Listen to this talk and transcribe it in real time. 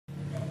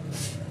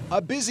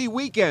A busy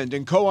weekend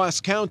in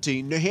Coos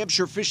County. New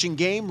Hampshire Fish and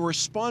Game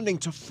responding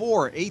to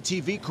 4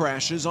 ATV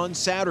crashes on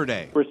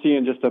Saturday. We're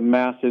seeing just a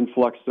mass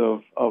influx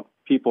of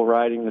people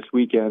riding this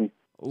weekend.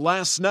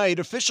 Last night,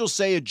 officials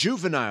say a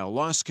juvenile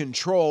lost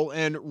control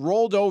and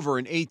rolled over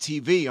an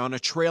ATV on a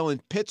trail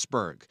in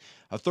Pittsburgh.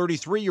 A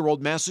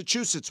 33-year-old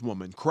Massachusetts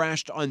woman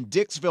crashed on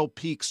Dixville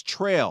Peaks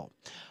Trail.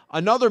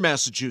 Another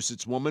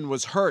Massachusetts woman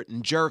was hurt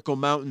in Jericho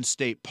Mountain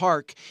State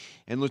Park,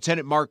 and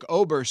Lieutenant Mark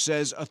Ober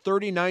says a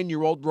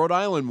 39-year-old Rhode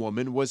Island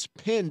woman was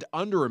pinned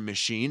under a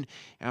machine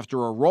after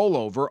a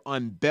rollover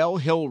on Bell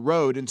Hill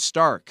Road in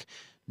Stark.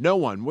 No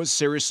one was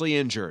seriously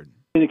injured.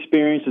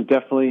 Inexperience is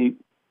definitely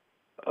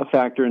a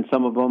factor in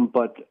some of them,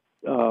 but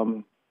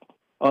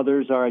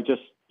others are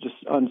just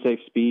unsafe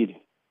speed.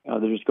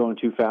 They're just going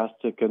too fast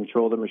to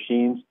control the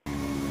machines.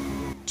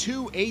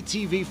 2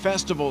 ATV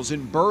festivals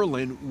in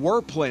Berlin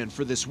were planned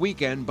for this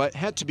weekend, but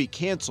had to be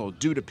canceled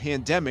due to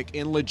pandemic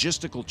and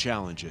logistical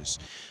challenges.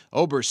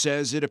 Ober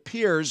says it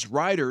appears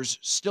riders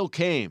still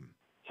came.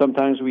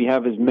 Sometimes we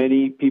have as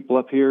many people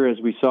up here as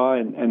we saw,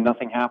 and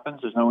nothing happens.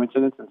 There's no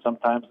incidents, and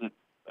sometimes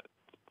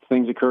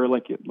things occur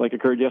like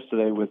occurred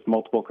yesterday with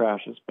multiple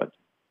crashes, but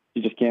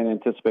you just can't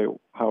anticipate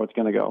how it's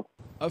going to go.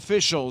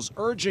 Officials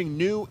urging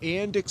new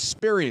and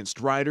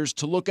experienced riders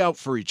to look out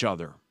for each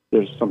other.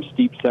 There's some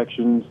steep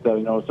sections that I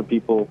know some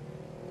people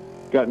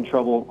got in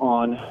trouble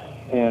on,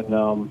 and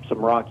some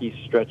rocky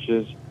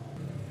stretches,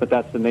 but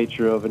that's the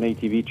nature of an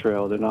ATV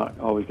trail. They're not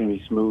always going to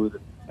be smooth,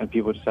 and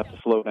people just have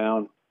to slow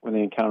down when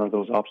they encounter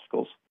those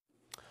obstacles.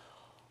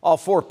 All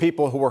 4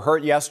 people who were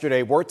hurt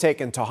yesterday were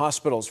taken to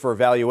hospitals for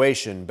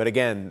evaluation, but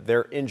again,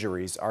 their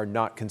injuries are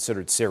not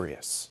considered serious.